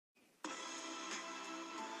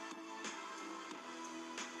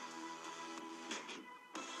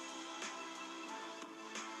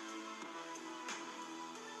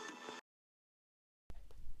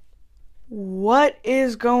What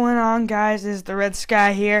is going on, guys? This is the Red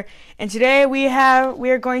Sky here, and today we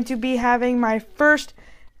are going to be having my first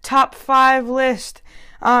top 5 list.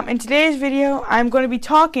 In today's video, I'm going to be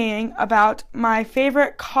talking about my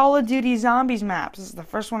favorite Call of Duty Zombies maps. This is the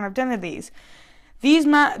first one I've done of these. These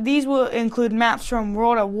will include maps from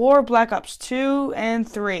World at War, Black Ops 2, and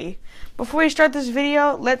 3. Before we start this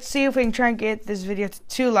video, let's see if we can try and get this video to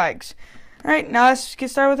 2 likes. Alright, now let's get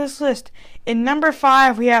started with this list. In number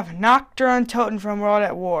 5, we have Nocturne Toten from World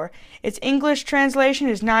at War. Its English translation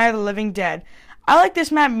is Night of the Living Dead. I like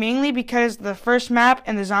this map mainly because the first map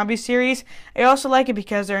in the zombie series. I also like it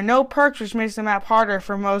because there are no perks, which makes the map harder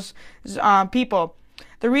for most people.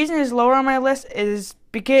 The reason it's lower on my list is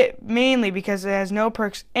mainly because it has no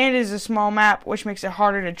perks and it is a small map, which makes it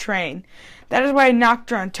harder to train. That is why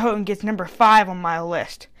Nocturne Toten gets number 5 on my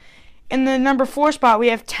list. In the number 4 spot, we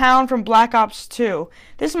have Town from Black Ops 2.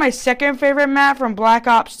 This is my second favorite map from Black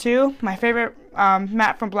Ops 2. My favorite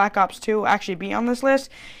map from Black Ops 2 will actually be on this list,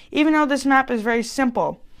 even though this map is very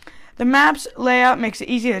simple. The map's layout makes it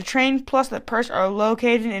easy to train, plus the perks are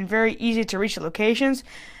located in very easy to reach locations.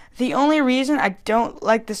 The only reason I don't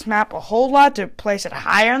like this map a whole lot to place it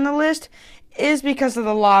higher on the list is because of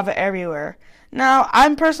the lava everywhere. Now,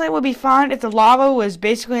 I personally would be fine if the lava was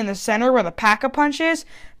basically in the center where the Pack-a-Punch is,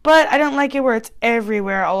 but I don't like it where it's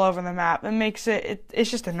everywhere all over the map. It makes it's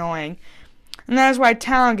just annoying. And that is why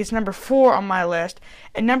Town gets number 4 on my list.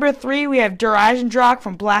 At number 3, we have Der Eisendrache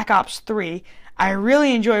from Black Ops 3. I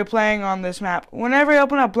really enjoy playing on this map. Whenever I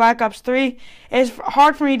open up Black Ops 3, it's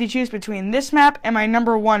hard for me to choose between this map and my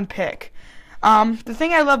number 1 pick. The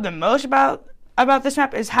thing I love the most about this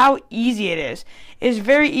map is how easy it is. It is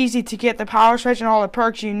very easy to get the power switch and all the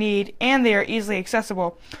perks you need, and they are easily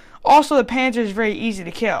accessible. Also, the Panzer is very easy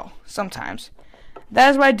to kill, sometimes.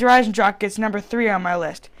 That is why Der Eisendrache gets number 3 on my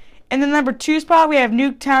list. In the number 2 spot, we have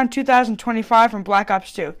Nuketown 2025 from Black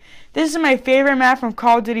Ops 2. This is my favorite map from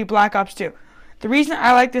Call of Duty Black Ops 2. The reason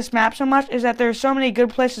I like this map so much is that there are so many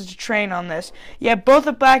good places to train on this. You have both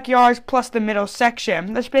the backyards plus the middle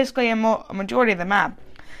section. That's basically a majority of the map.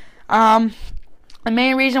 The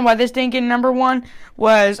main reason why this didn't get number 1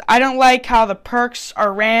 was I don't like how the perks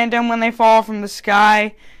are random when they fall from the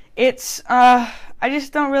sky. I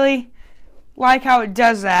just don't really like how it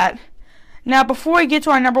does that. Now, before we get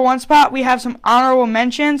to our number 1 spot, we have some honorable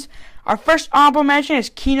mentions. Our first honorable mention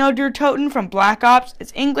is Kino der Toten from Black Ops.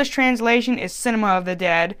 Its English translation is Cinema of the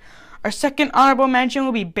Dead. Our second honorable mention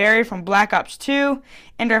will be Barry from Black Ops 2.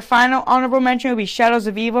 And our final honorable mention will be Shadows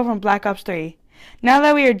of Evil from Black Ops 3. Now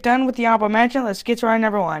that we are done with the honorable mention, let's get to our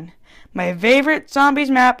number 1. My favorite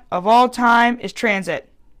zombies map of all time is Transit.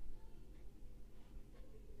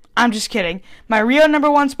 I'm just kidding. My real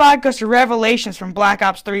number 1 spot goes to Revelations from Black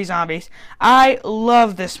Ops 3 Zombies. I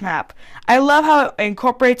love this map. I love how it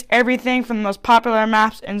incorporates everything from the most popular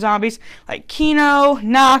maps in Zombies, like Kino,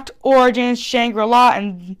 Noct, Origins, Shangri-La,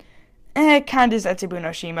 and kinda Zetsubu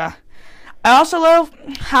no Shima. I also love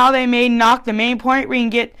how they made Noct the main point where you can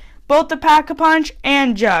get both the Pack-a-Punch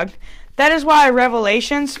and Jug. That is why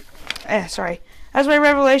Revelations gets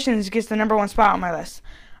the number 1 spot on my list.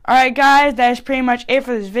 Alright guys, that is pretty much it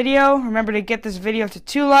for this video. Remember to get this video to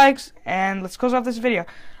 2 likes, and let's close off this video.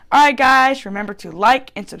 Alright guys, remember to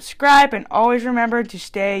like and subscribe, and always remember to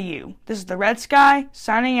stay you. This is the Red Sky,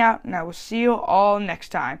 signing out, and I will see you all next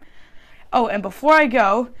time. Oh, and before I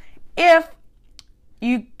go, if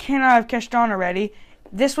you cannot have catched on already,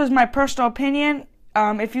 this was my personal opinion.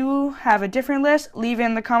 If you have a different list, leave it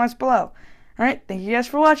in the comments below. Alright, thank you guys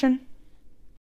for watching.